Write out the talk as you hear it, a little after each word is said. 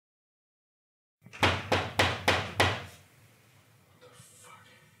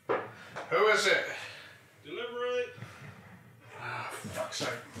Who is it? Delivery. Ah, for fuck's sake.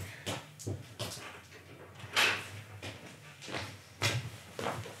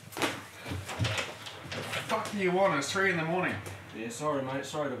 What do you want? It's 3 in the morning. Yeah, sorry mate,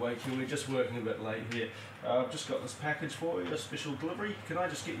 sorry to wake you, we're just working a bit late here. I've just got this package for you, a special delivery. Can I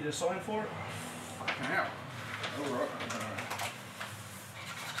just get you to sign for it? Fucking hell. Alright.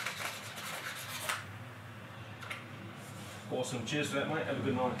 Awesome, cheers for that mate, have a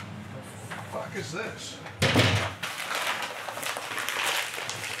good night. What the fuck is this?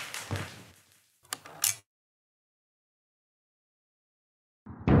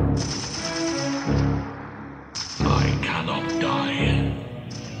 I cannot die.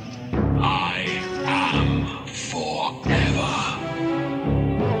 I am forever.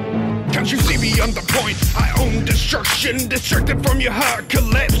 Can't you see beyond the point? I own destruction, distracted from your heart,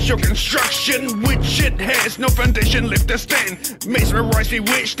 collapse your construction, which it has no foundation left to stand. Mesmerized,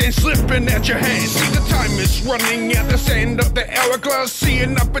 bewitched, and slipping out your hand. See the time is running out, the sand of the hourglass. See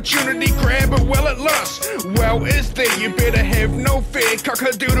an opportunity, grab it while it lasts. Well, it's there, you better have no fear.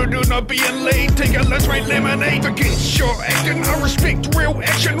 Cock-a-doodle-doo, not being late. Take a lunch, make lemonade. Forget your acting, I respect real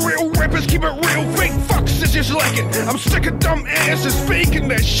action. Real rappers keep it real, fake fucks is just like it. I'm sick of dumb asses speaking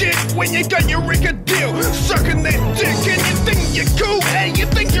that shit when you got your record deal, sucking that dick, and you think you're cool, and you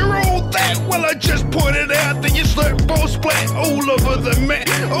think you're all that. Well, I just pointed out that you slurp ball splat all over the mat,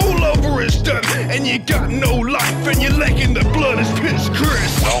 all over it's done, and you got no life, and you're lacking the blood as piss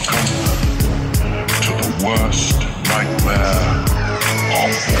Chris. Welcome to the worst nightmare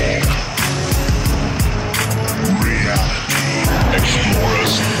of all. Reality.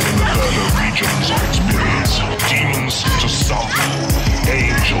 Explorers in the further regions of its myriads. Demons to some,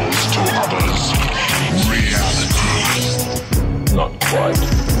 angels to others. Reality. Not quite.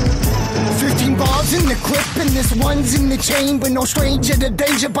 15 balls in the clip and this one's in the chain. But no stranger to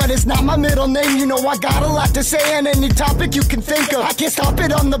danger, but it's not my middle name. You know I got a lot to say on any topic you can think of. I can't stop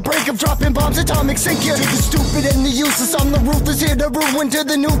it on the brink of dropping bombs, atomic sink you. To the stupid and the useless, I'm the ruthless, here to ruin to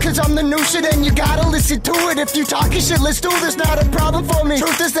the new. Cause I'm the new shit and you gotta listen to it. If you talking shit, let's do this, not a problem for me.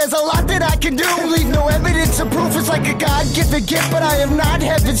 Truth is there's a lot that I can do and leave no evidence of proof. It's like a God-given gift, but I am not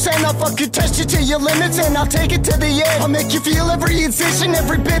heaven sent. I'll fucking test you to your limits and I'll take it to the end. I'll make you feel every incision,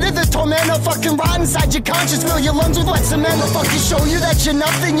 every bit of the torment. I'll fucking rot inside your conscience, fill your lungs with wet cement. I'll fucking show you that you're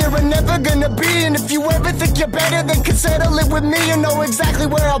nothing, you're never gonna be. And if you ever think you're better, then consider it with me. You know exactly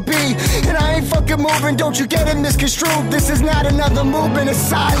where I'll be, and I ain't fucking moving, don't you get it misconstrued. This is not another movement of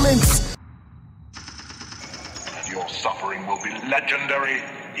silence. Your suffering will be legendary,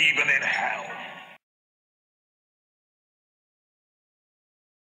 even in hell.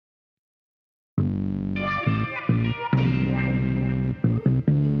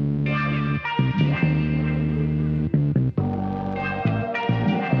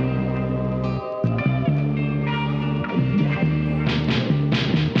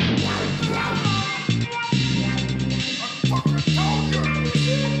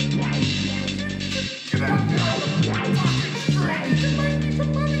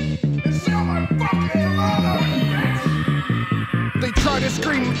 They try to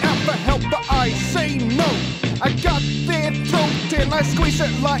scream out for help, but I say no. I got their throat and I squeeze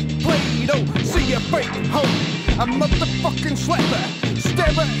it like Play-Doh. See a fake hoe, a motherfucking slapper.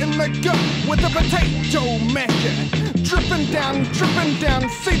 Stab her in the gut with a potato masher. Dripping down,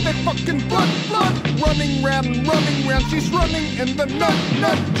 see that fucking blood. Running round, she's running in the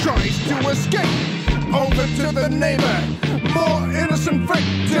nut. Tries to escape, over to the neighbor. More innocent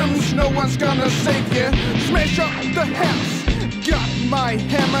victims, no one's gonna save you. Smash up the house, got my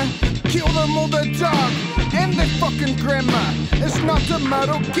hammer. Kill them all, the dog and their fucking grandma. It's not a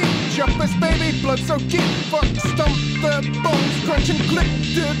model, get jumpers, baby blood, so get fucked. Stump the bones, crunching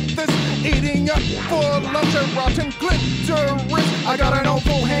clitoris. Eating up for lunch a rotten clitoris. I got an old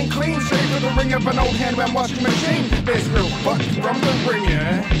full hand clean, save with the ring of an old hand washing machine. There's real fuck from the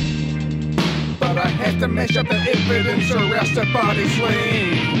ringer, but I have to mash up the evidence or else the body's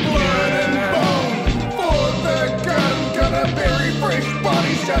lean. Blood and bone for the gun. Gotta bury fresh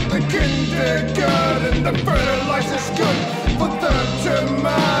bodies at the kindergarten. The fertilizer's good for the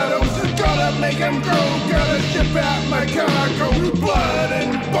tomatoes. Gotta make them grow, gotta ship out my cargo. Blood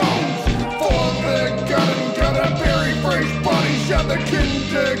and bones for the gun. Gotta bury fresh bodies at the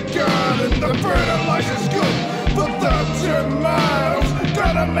kindergarten. The fertilizer's good for the tomatoes.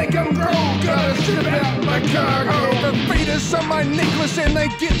 Gotta make them grow, gotta ship out my cargo. The fetus on my necklace and they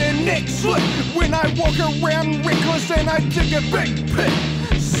get their necks slit when I walk around reckless and I dig a big pit.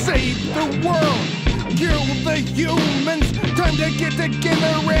 Save the world, kill the humans. Time to get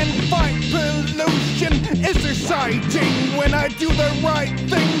together and fight pollution. It's exciting when I do the right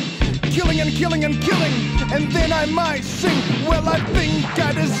thing. Killing killing and killing, and then I might sing. Well, I think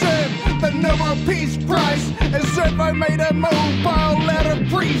I deserve the Nobel Peace Prize, as if I made a mobile out of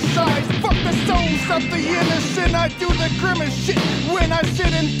precise. Fuck the souls of the innocent, I do the grimace shit when I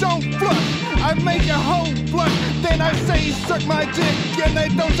sit and don't flush. I make a whole flush, then I say suck my dick, and they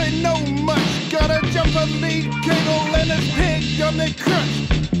don't say no much. Gotta jump a lead cable and a pig on the crutch.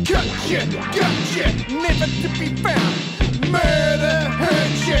 Gotcha, gotcha, never to be found. Murder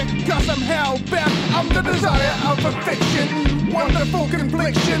hurts you, cause I'm hellbound. I'm the desire of perfection, wonderful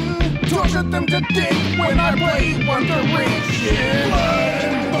confliction. Torture them to death when I play One Direction. Blood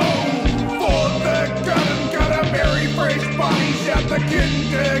and bone for the garden. Gotta bury fresh bodies at the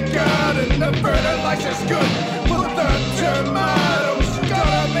kindergarten. The fertilizer's good for the tomatoes.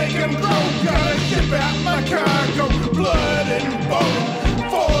 Gotta make them grow, gotta ship out my cargo. Blood and bone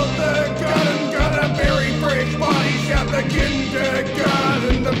for the garden. Gotta bury fresh bodies at the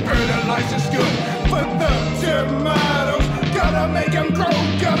kindergarten. The fertilizer's good for the tomatoes. Gotta make them grow,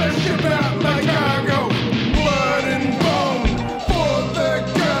 gotta ship out my cargo. Blood and bone for the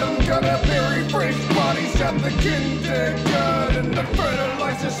garden. Gotta bury fresh bodies at the kindergarten. The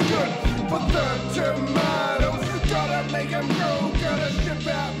fertilizer's good for the tomatoes. Gotta make them grow, gotta ship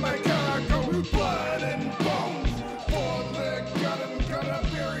out my cargo. Blood and bone for the garden. Gotta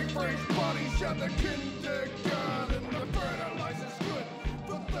bury fresh bodies at the kindergarten. The fertilizer's good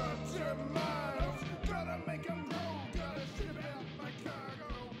for the tomatoes. Gotta make them grow, gotta ship out my cargo.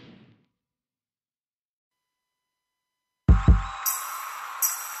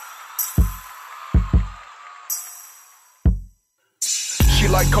 She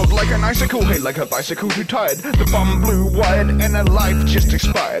like cold like an icicle, hate like a bicycle too tired. The bomb blew wide and her life just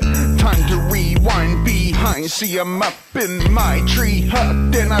expired. Time to rewind behind, see I'm up in my tree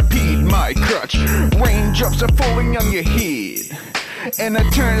hut. Then I peed my crutch. Raindrops are falling on your head, and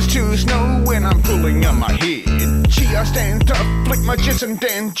it turns to snow when I'm pulling on my head. Gee, I stand tough, flick my jets and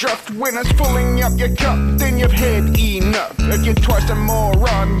dandruff. When it's filling up your cup, then you've had enough. If you're twice a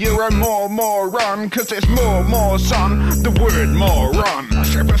moron, you're a moron, cause there's more sun, the word moron. I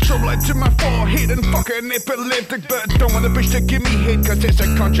strap a strobe light to my forehead and fucking epileptic, but don't want a bitch to give me head cause it's a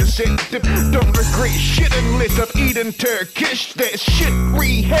contraceptive. Don't regret shit unless I've eaten Turkish. That shit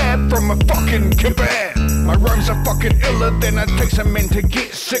rehab from a fucking kebab. My rhymes are fucking iller than it takes a man to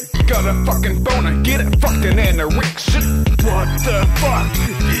get sick. Got a fucking boner, get it fucked and anorexic. What the fuck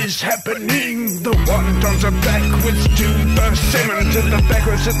is happening? The wontons are backwards to the 7, to the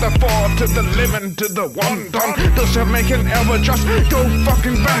backwards, to the 4, to the 11, to the wonton. Does it make an albatross go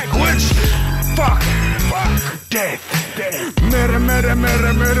fucking backwards? Fuck, death. Murder, murder,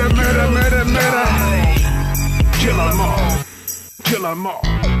 murder, murder, murder, murder, murder. Kill 'em all. Kill 'em all.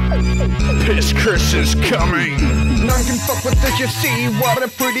 Piss Chris is coming. None can fuck with this, you see. What a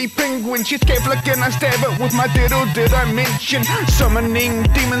pretty penguin. She's gay flicking, I stab it with my diddle. Did I mention summoning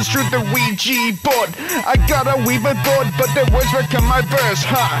demons through the Ouija board? I got a wee bit bored, but the words become my verse.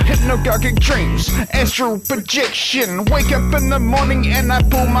 Hypnagogic dreams, astral projection. Wake up in the morning and I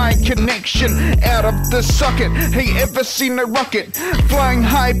pull my connection out of the socket. Hey, ever seen a rocket flying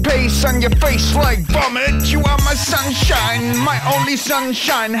high pace on your face like vomit? You are my sunshine, my only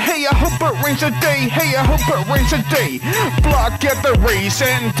sunshine. Hey, I hope it rains today. Hey, I hope it rains today. Block at the race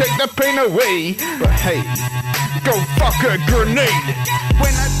and take the pain away. But hey, go fuck a grenade.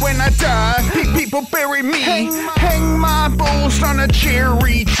 When I die, people bury me. Hang my balls on a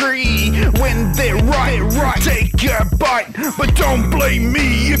cherry tree. When they're right, take a bite. But don't blame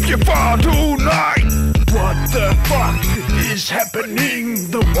me if you fart all night. What the fuck is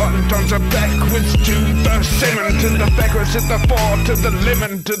happening? The wontons are backwards to the 7, to the backwards, to the 4, to the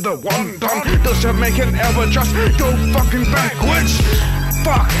 11, to the wonton. Does it make an albatross go fucking backwards?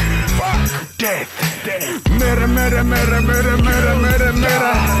 Fuck, death. Murder, murder, murder, murder, murder, murder,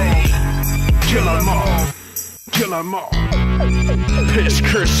 murder. Kill 'em all. Kill 'em all. Piss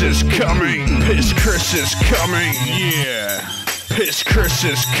Chris is coming. Piss Chris is coming. Yeah. Piss Chris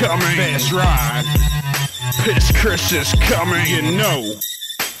is coming. That's right. Piss Chris is coming. You know.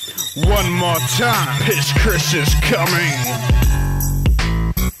 One more time. Piss Chris is coming.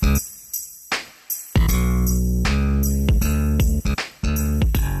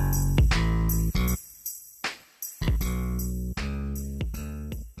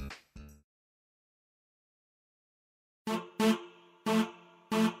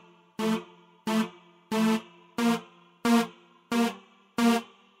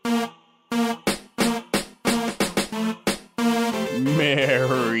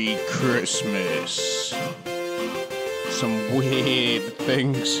 Merry Christmas. Some weird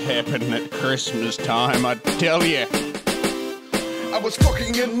things happen at Christmas time, I tell you. I was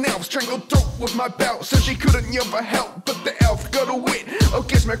fucking an elf, strangled throat with my belt. Said she couldn't yell for help, but the elf got a wit. Oh,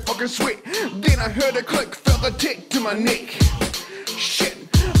 guess my fucking sweat. Then I heard a click, felt a tick to my neck. Shit.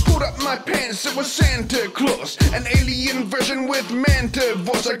 Pulled up my pants, it was Santa Claus, an alien version with manta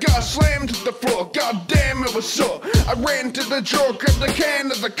voice. I got slammed to the floor, god damn it was sore. I ran to the drawer, grabbed the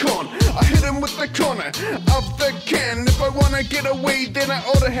can of the corn. I hit him with the corner of the can. If I wanna get away, then I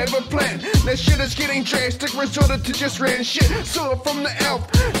ought to have a plan. That shit is getting drastic, resorted to just ran shit. Saw it from the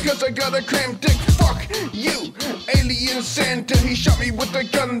elf, cause I got a cramped dick. Fuck you, alien Santa. He shot me with a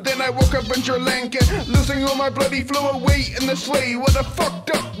gun, then I woke up in Sri Lanka, losing all my bloody flew away in the sleigh. What a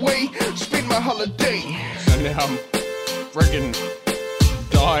fucked up way, spend my holiday. And now I'm friggin'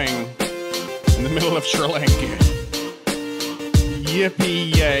 dying in the middle of Sri Lanka.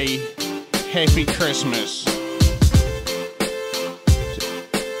 Yippee yay, happy Christmas.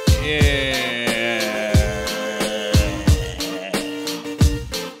 Yeah.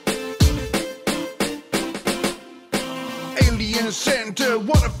 Alien Santa,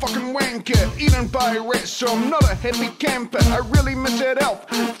 what a fucking wanker. Eaten by rats, so I'm not a happy camper. I really miss that elf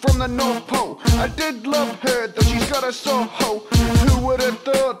from the North Pole. I did love her, though she's got a sore hoe. Who would have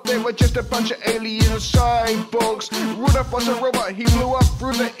thought they were just a bunch of alien cyborgs? Rudolph was a robot, he flew up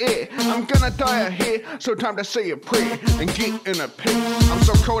through the air. I'm gonna die out here, so time to say a prayer and get in a pit. I'm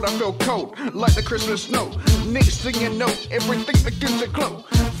so cold, I feel cold, like the Christmas snow. Next thing you know, everything begins to glow.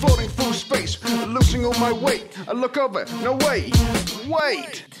 Floating through space, losing all my weight. I look over, no way,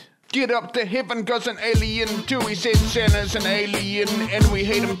 wait. Get up to heaven, cause an alien too. He said Santa's an alien and we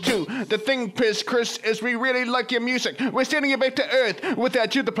hate him too. The thing, Piss Chris, is we really like your music. We're sending you back to Earth.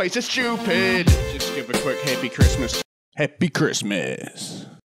 Without you, the place is stupid. Just give a quick happy Christmas. Happy Christmas.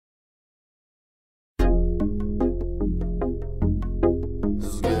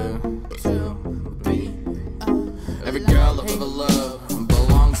 Every girl I've ever loved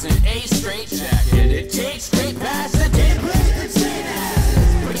belongs in a straight jacket. It takes straight past the day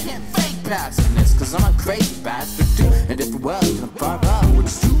but I can't fake passiveness, cause I'm a crazy bastard too. And if the world is gonna far up, we'll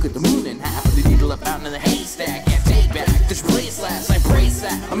just cut the moon in half. The needle up out in the haystack, can't take back this place last, I brace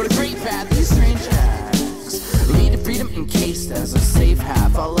that. I'm on a great path, these strange acts lead to freedom encased as a safe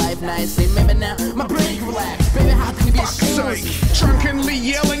half. All life nights, they maybe now my brain can relax. Baby, how can you be ashamed? Drunkenly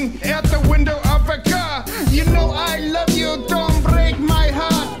yelling out the window of a car. You know I love you, don't break my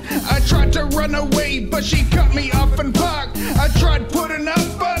heart. I tried to run away, but she cut me off and parked. I tried putting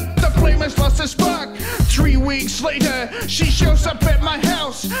up, but the flame has lost its spark. 3 weeks later, she shows up at my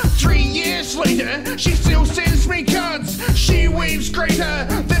house. 3 years later, she still sends me cards. She waves greater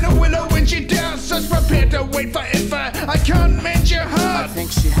than a willow when she dances. Prepared to wait forever, I can't mend your heart. I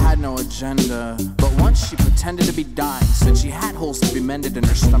think she had no agenda, but once she pretended to be dying. Said she had holes to be mended in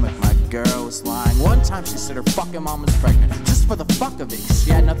her stomach. My girl was lying. One time she said her fucking mom was pregnant, just for the fuck of it.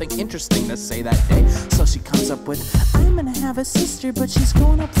 She had nothing interesting to say that day, so she comes up with, I'm gonna have a sister, but she's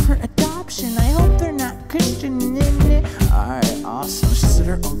going up for adoption. I hope they're not Christian. Alright, awesome. She said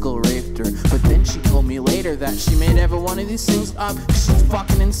her uncle raped her, but then she told me later that she made every one of these things up, cause she's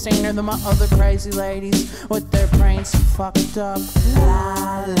fucking insaner than my other crazy ladies with their brains fucked up.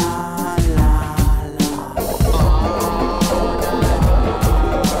 La la la la.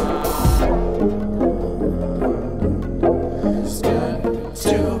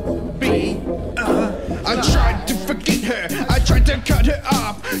 I tried to forget her, I tried to cut her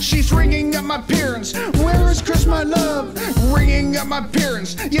off. She's ringing up my parents. Where is Chris, my love? Ringing up my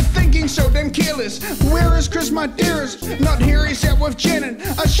parents. You're thinking so damn careless. Where is Chris, my dearest? Not here, he's out with Janet.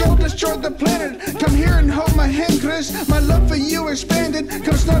 I shall destroy the planet. Come here and hold my hand, Chris. My love for you expanded.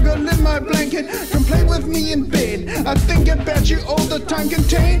 Come snuggle in my blanket. Come play with me in bed. I think about you all the time,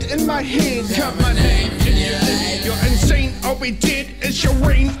 contained in my head. Cut my name in your head. You're insane, all we did is your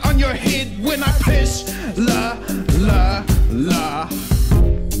rain on your head when I piss. La, la, la.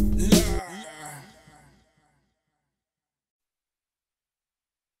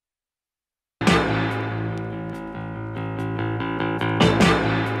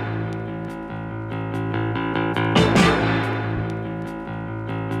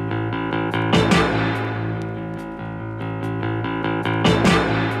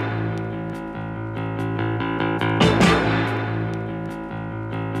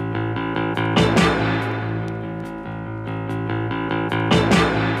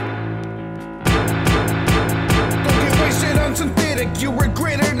 You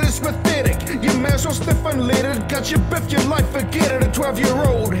regret it, it's pathetic. Your mouth so stiff and littered. Got your biff, your life, forget it. A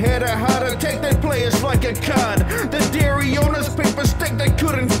 12-year-old had a heart attack. They play us like a card. The dairy owners paper stick, they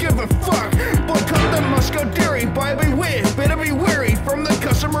couldn't give a fuck. Boycott the Moscow dairy, buy beware. Better be wary from the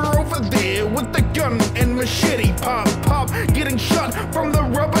customer over there with the gun and machete. Pop, pop, get getting shot from the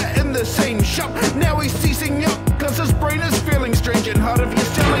rubber in the same shop. Now he's seizing up, cause his brain is feeling strange and hard. If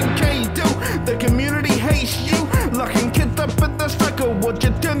you're selling K2, the community hates you. Locking kids up in the cycle, would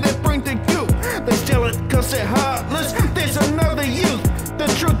you turn their brain to goo? They sell it cause they're heartless, there's another youth. The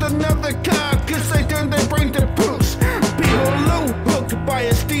truth, another car, cause they turn their brain to poops. People low hooked by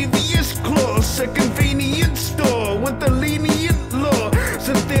a devious clause, a convenience store with a lenient law.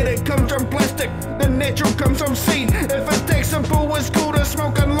 Synthetic comes from plastic, the natural comes from seed. If it takes simple, it's cool to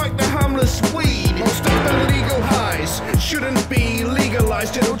smoke unlike the harmless weed. Most of the legal highs shouldn't be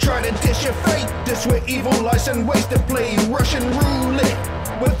legalized. It'll try to dish your fate. This where evil lies and ways to play Russian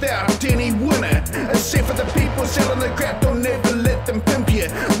roulette without any winner. Except for the people selling the crap, don't ever let them pimp you.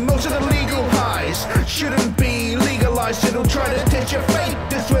 Most of the legal highs shouldn't be legalized. It'll try to dish your fate.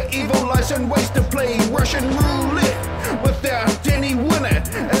 This where evil lies and ways to play Russian roulette without any winner.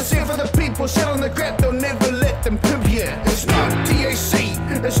 Except for the people selling the crap, don't never let them pimp you. It's not THC,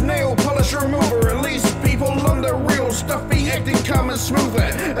 it's nail polish remover. At least people on the real stuff be acting calm and smoother.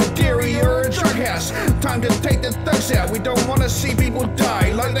 A dairy or a drug house, time to take the thugs out. We don't wanna see people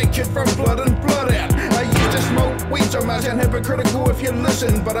die like that kid from Blood and Blood Out. I used to smoke weed, so I sound hypocritical if you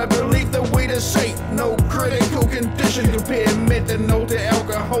listen, but I believe the weed is safe, no critical condition. Compare methanol to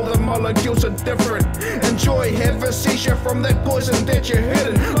alcohol, the molecules are different. Enjoy, have a seizure from that poison that you're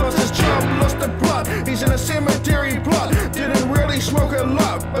hidden. Lost his job, lost the plot, he's in a cemetery plot. Didn't really smoke a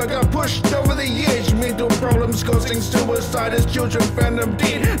lot, but got pushed over the edge. Mental problems causing suicide, his children found him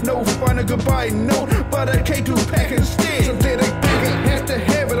dead. No final goodbye note, but a K2 pack instead. Synthetic packet has to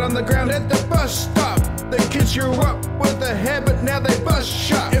have it on the ground at the bus stop. The kids grew up with a habit, now they bust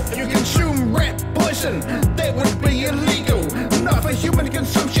shot. If you consume rat poison, that would be illegal. Not for human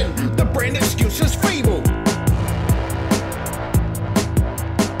consumption, the brand excuse is feeble.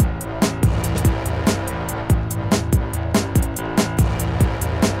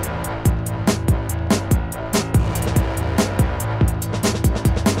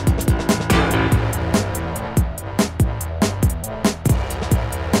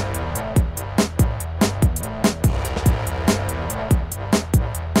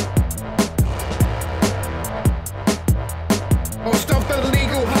 Most of the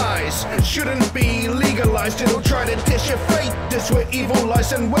legal highs shouldn't be legalized. It'll try to dish your fate. This where evil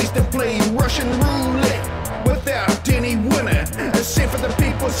lies and ways to play Russian roulette without any winner. Except for the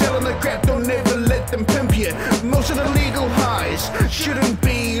people selling the crap, don't ever let them pimp you. Most of the legal highs shouldn't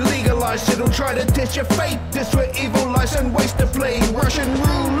be legalized. It'll try to dish your fate. This where evil lies and ways to play Russian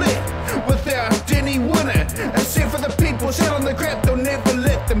roulette without any winner. Except for the people selling the crap, don't ever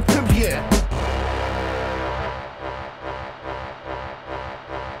let them pimp you.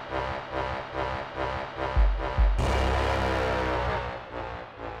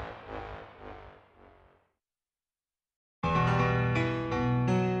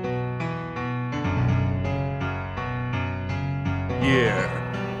 Yeah.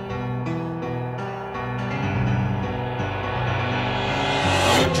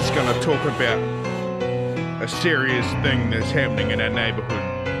 I'm just gonna talk about a serious thing that's happening in our neighborhood.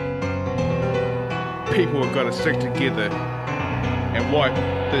 People have gotta stick together and wipe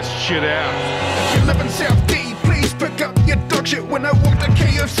this shit out. If you live in South D, please pick up your dog shit when I walk to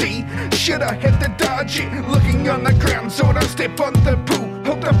KFC. Shit, I had to dodge it, looking on the ground so I don't step on the poo.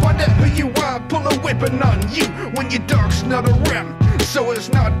 Hope to find out who you are, pull a weapon on you when your dog's not around. So it's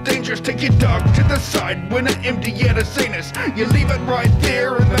not dangerous, take your dog to the side when an empty out of sanus. You leave it right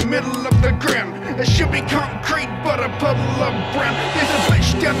there in the middle of the ground. It should be concrete, but a puddle of brown. There's a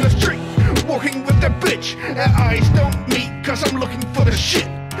bitch down the street, walking with a bitch. Our eyes don't meet, cause I'm looking for the shit.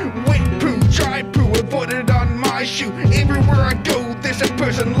 Wet poo, dry poo, avoid it on my shoe. Everywhere I go, there's a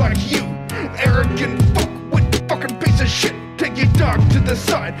person like you. Arrogant fuck with fucking piece of shit. Take your dog to the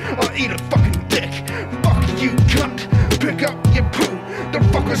side, or eat a fucking dick. Fuck you, cunt, pick up your poo. Don't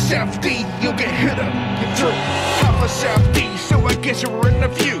fuck with South D, you'll get hit up your throat. Half of South D, so I guess we're in a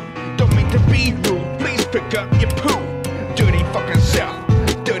few. Don't mean to be rude, please pick up your poo. Dirty fucking South,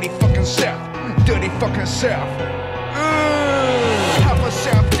 dirty fucking South, dirty fucking South. Half of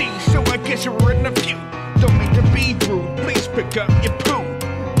South D, so I guess we're in a few. Don't mean to be rude, please pick up your poo.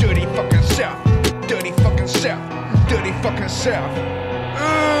 Dirty fucking South, dirty fucking South, dirty fucking South.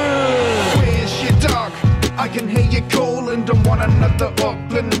 Where's your dog? I can hear you calling. Don't want another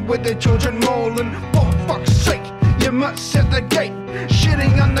Auckland with the children mauling. For fuck's sake, you must set the gate.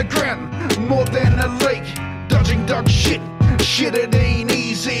 Shitting on the ground, more than a lake. Dodging dog shit, shit it ain't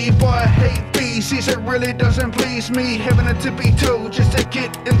easy. But I hate feces, it really doesn't please me. Having a tippy toe just to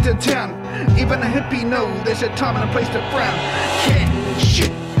get into town. Even a hippie know there's a time and a place to frown. Cat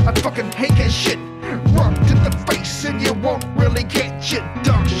shit, I fucking hate that shit. Rock to the face and you won't really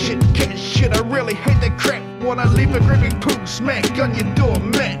leave a gripping poo smack on your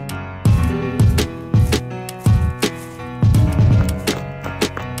doormat.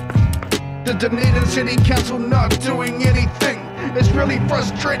 The Dunedin City Council not doing anything. It's really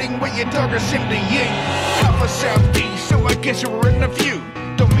frustrating when your dog is simply yank. Half a southeast, so I guess we're in a few.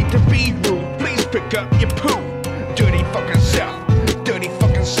 Don't mean to be rude, please pick up your poo. Dirty fucking South, dirty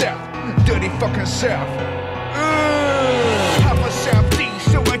fucking South, dirty fucking South. Half a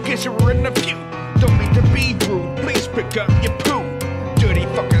southeast, so I guess we're in a few. Don't mean to be rude, please pick up your poo. Dirty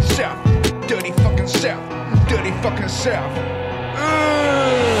fucking South, dirty fucking South, dirty fucking South.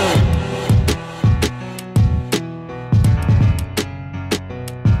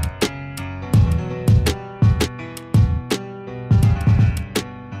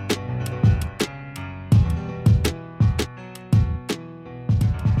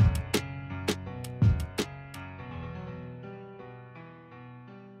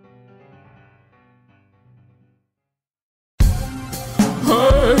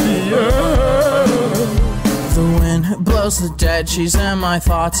 The wind blows the dead trees and my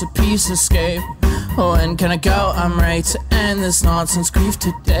thoughts a peace escape. When can I go? I'm ready to end this nonsense grief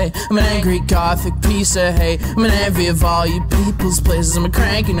today. I'm an angry gothic piece of hate. I'm an envy of all you people's places. I'm a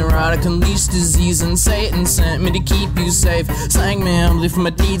cranky neurotic, unleashed disease, and Satan sent me to keep you safe. Sang me humbly for my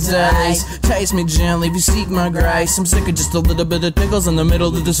deeds of haste. Taste me gently if you seek my grace. I'm sick of just a little bit of tickles in the middle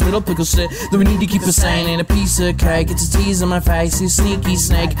of this riddle pickle shit that we need to keep us sane. Ain't a piece of cake, it's a tease on my face. You sneaky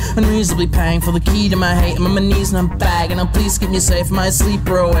snake, unreasonably painful. The key to my hate. I'm on my knees and I'm begging. Please keep me safe. Am I asleep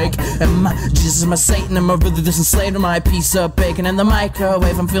or awake? Am I Jesus? Am I Satan? Am I really this enslaved to my piece of bacon in the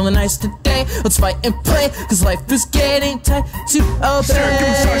microwave? I'm feeling nice today. Let's fight and play, cause life is getting tight to obey.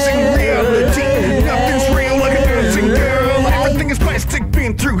 Circumcising reality. Nothing's real like a dancing girl. Everything is plastic,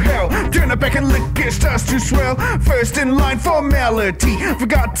 been through hell. Turn it back and lick it starts to swell. First in line, formality.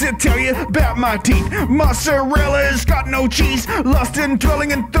 Forgot to tell you about my teeth. Mozzarella's got no cheese. Lost in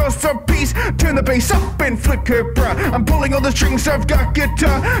dwelling and thirst for peace. Turn the bass up and flick her bra. I'm pulling all the strings, I've got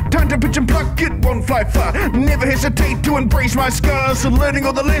guitar. Time to pitch and pluck, it won't fly far. Never hesitate to embrace my scars. Learning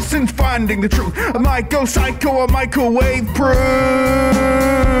all the lessons, finding the truth. I might go psycho or microwave proof.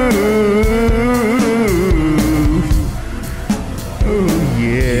 Oh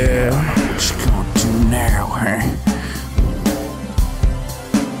yeah. What you gonna do now, huh?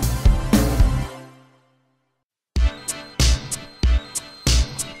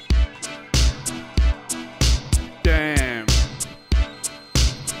 Damn.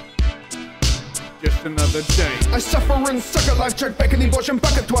 Just another day. I suffer and suck it like jerk back in the abortion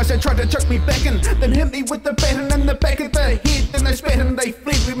bucket. Twice they tried to jerk me back in, then hit me with the baton in the back of the head. Then they spat and they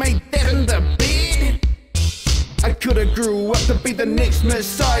fled. We made that in the bed. I coulda grew up to be the next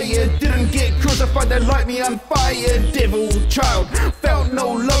Messiah. Didn't get crucified, they light me on fire. Devil child, felt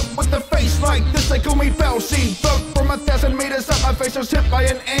no love with the face like this. They call me Beelzebub. From 1,000 meters up, my face was hit by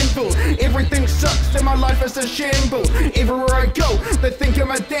an anvil. Everything sucks and my life is a shamble. Everywhere I go, they think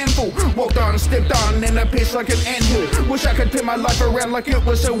I'm a damn fool. Walked on, stepped on, and I pissed like an anthill. Wish I could turn my life around like it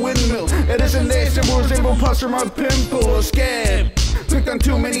was a windmill. It isn't there, simple resemble plus from a pimple or scab. Clicked on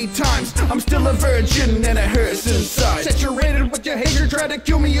too many times, I'm still a virgin and it hurts inside. Saturated with your hatred, try to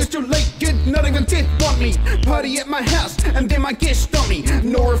kill me, it's too late, kid. Not even death want me. Party at my house and then my guests stomp me.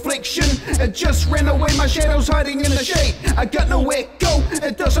 No reflection, it just ran away, my shadow's hiding in the shade. I got nowhere to go,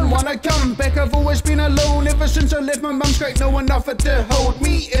 it doesn't wanna come back. I've always been alone ever since I left my mum straight. No one offered to hold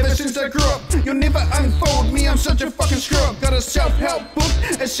me ever since I grew up. You'll never unfold me, I'm such a fucking screw up. Got a self-help book,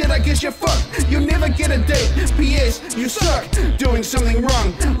 it said I guess you're fucked. You'll never get a date, P.S. you suck. Doing something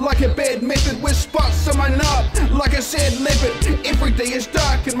wrong, like a bad method with spots on my knob. Like a sad leopard, every day is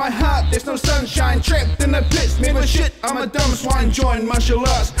dark in my heart. There's no sunshine, trapped in the pits. Never shit, I'm a dumb swine. Join martial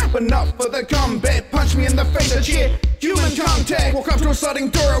arts, but not for the combat. Punch me in the face, a chair, human contact. Walk up to a sliding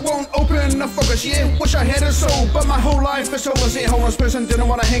door, it won't open the focus. Yeah, wish I had a soul, but my whole life is over. That homeless person didn't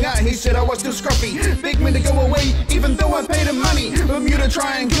want to hang out. He said I was too scruffy, begged me to go away, even though I paid him money. Bermuda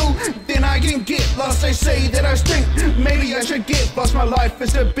Triangle, then I can get lost. They say that I stink, maybe I should get lost. My life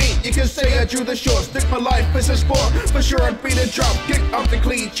is a beat, you can say I drew the short stick. My life is a sport, for sure I'd beat a drop kick off the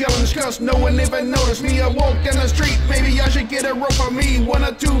cleat challenge, cause no one ever noticed me. I walk down the street, maybe I should get a rope for me. One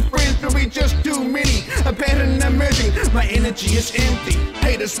or two friends, but we just too many. A pattern emerging, my energy is empty.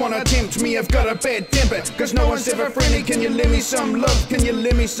 Haters wanna tempt me, I've got a bad temper, cause no one's ever friendly. Can you lend me some love? Can you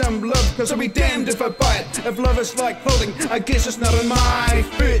lend me some love? Cause I'll be damned if I buy it. If love is like clothing, I guess it's not in my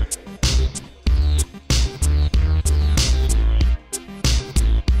fit.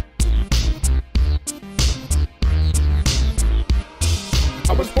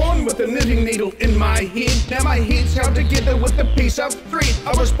 I was born born with a knitting needle in my head. Now my head's held together with a piece of thread.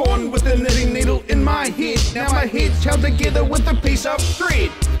 I was born with a knitting needle in my head. Now my head's held together with a piece of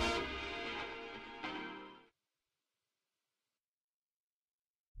thread.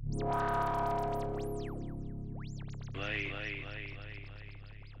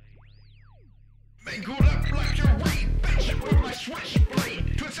 Mangled up like a reed, bitch, with my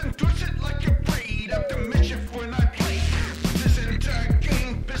switchblade. Twist it like a braid, up to mischief when I play. This entire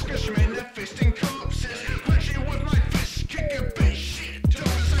game, biscuits manifesting corpses. Punch you with my fist, kick a bitch, shit.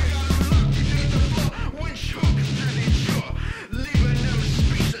 Dogs, I got him locked to the floor. Winch hook through his jaw, leaving him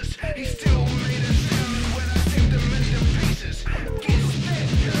speechless. He still made a sound when I tipped him into pieces. Gets that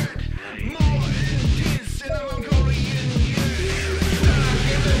hurt, more intense in a Mongolian year. Dark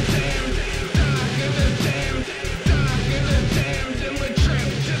in the damned, dark in the damned, dark in the damned, and we're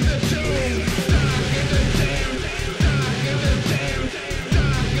trapped in the tomb. Dark in the damned.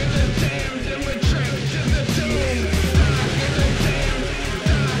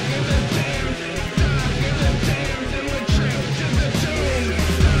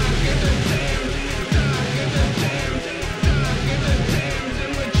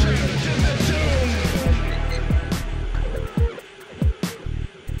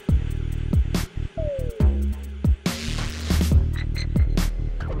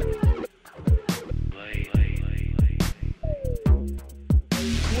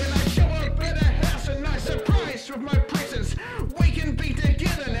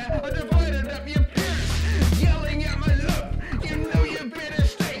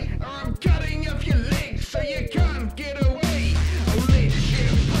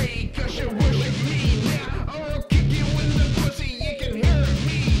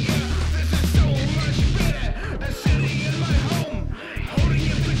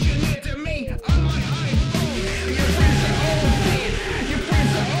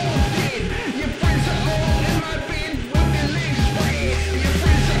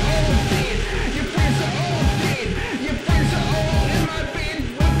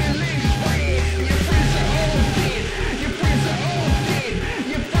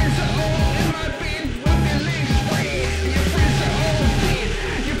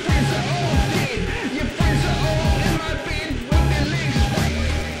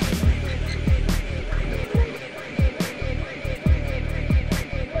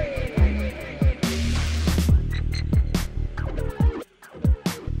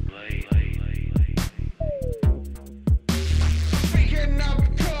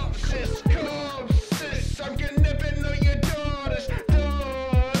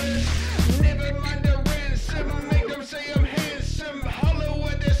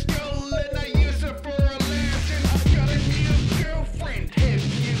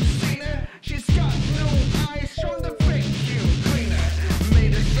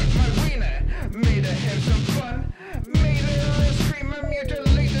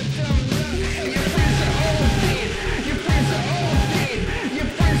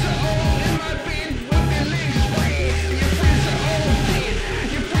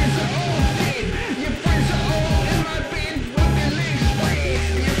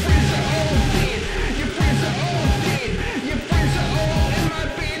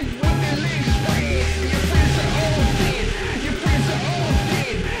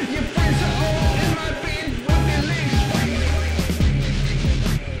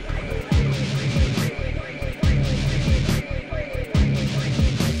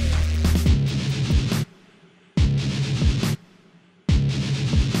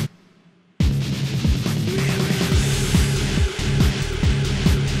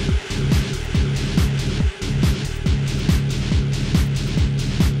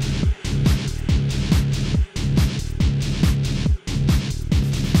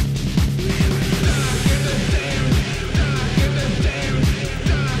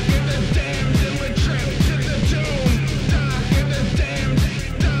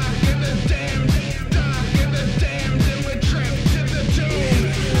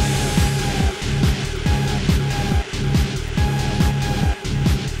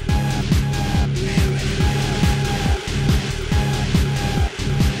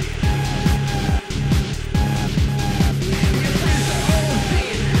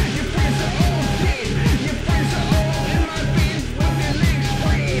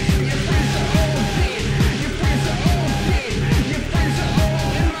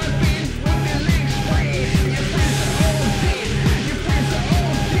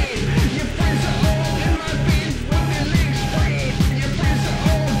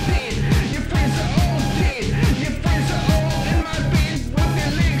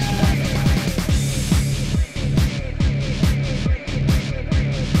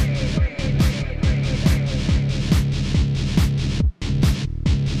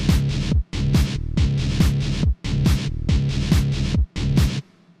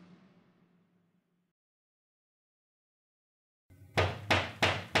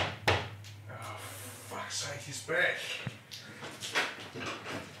 Fuck's sake, he's back.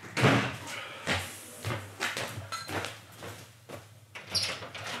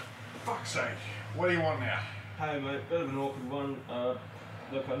 Fuck's sake. What do you want now? Hey mate, bit of an awkward one.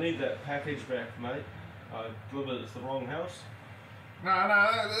 Look, I need that package back, mate. I delivered it to the wrong house. No,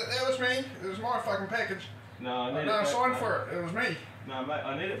 that was me. It was my fucking package. No, I need it No, back, sign mate. for it. It was me. No, mate,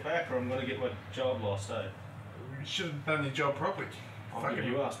 I need it back or I'm going to get my job lost, eh? You should have done your job properly. Fucking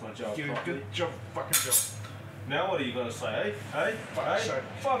you asked my job You properly. good job, fucking job. Now what are you going to say, eh? Hey? Fuck's Hey? sake.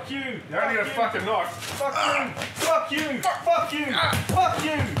 Fuck you! You don't need a fucking knife. Fuck you! Fuck you! Fuck you! Fuck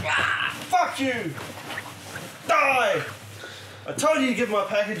you! Fuck you! Die! I told you to give my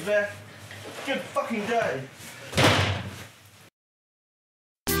package back. Good fucking day.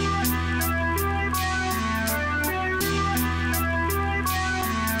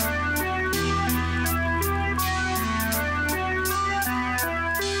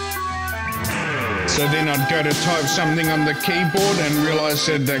 So then I'd go to type something on the keyboard and realise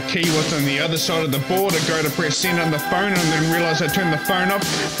that the key was on the other side of the board. I'd go to press send on the phone and then realise I turned the phone off.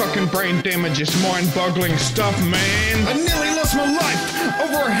 Fucking brain damage, it's mind-boggling stuff, man. I nearly lost my life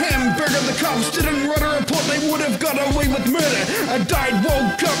over a hamburger. The cops didn't write a report, they would have got away with murder. I died,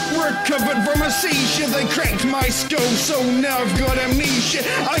 woke up, recovered from a seizure. They cracked my skull, so now I've got amnesia.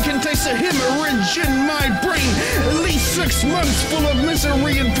 I can taste a hemorrhage in my brain. At least 6 months full of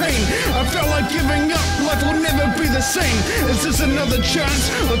misery and pain. I felt like giving up, life will never be the same. Is this another chance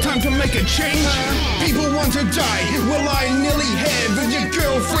or time to make a change? People want to die, well I nearly have. And your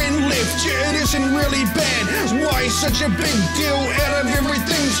girlfriend left you, it isn't really bad. Why such a big deal out of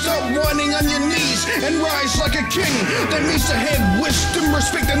everything? Stop whining on your knees and rise like a king. That means to have wisdom,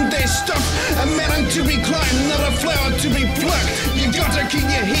 respect and their stuff. A mountain to be climbed, not a flower to be plucked. You gotta keep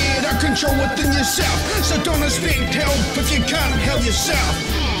your head under control within yourself. So don't expect help if you can't help yourself.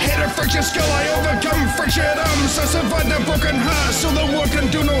 Had a fractured skull, I overcome fractured arms. I survived a broken heart, so the world can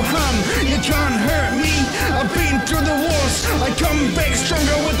do no harm. You can't hurt me, I've been through the wars. I come back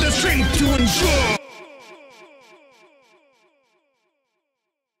stronger with the strength to endure.